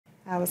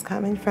I was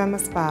coming from a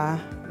spa.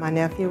 My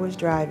nephew was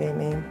driving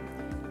me.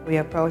 We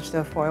approached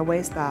a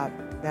four-way stop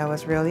that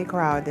was really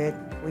crowded.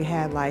 We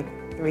had like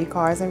 3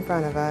 cars in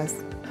front of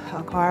us.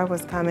 A car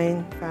was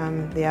coming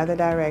from the other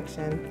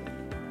direction.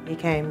 He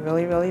came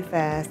really, really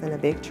fast in a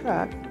big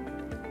truck.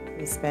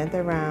 We spent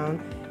around.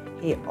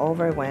 He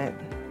overwent.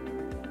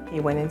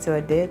 He went into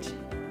a ditch,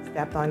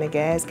 stepped on the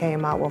gas,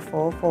 came out with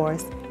full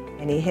force,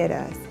 and he hit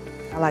us.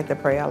 I like to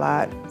pray a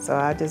lot, so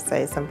I just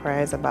say some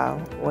prayers about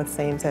what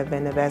seems to have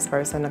been the best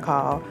person to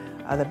call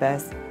or the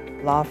best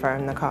law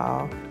firm to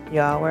call.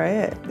 Y'all were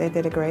it. They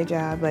did a great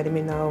job letting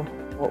me know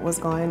what was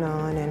going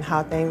on and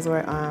how things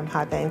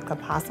could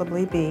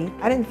possibly be.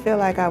 I didn't feel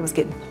like I was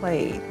getting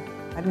played.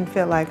 I didn't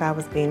feel like I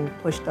was being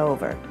pushed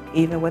over,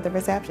 even with the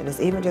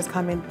receptionist, even just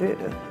coming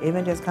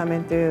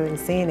through and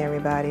seeing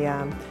everybody.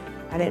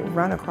 I didn't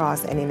run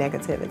across any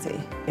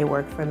negativity. It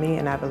worked for me,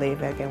 and I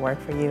believe it can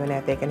work for you and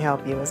that they can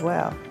help you as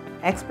well.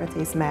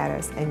 Expertise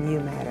matters, and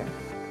you matter.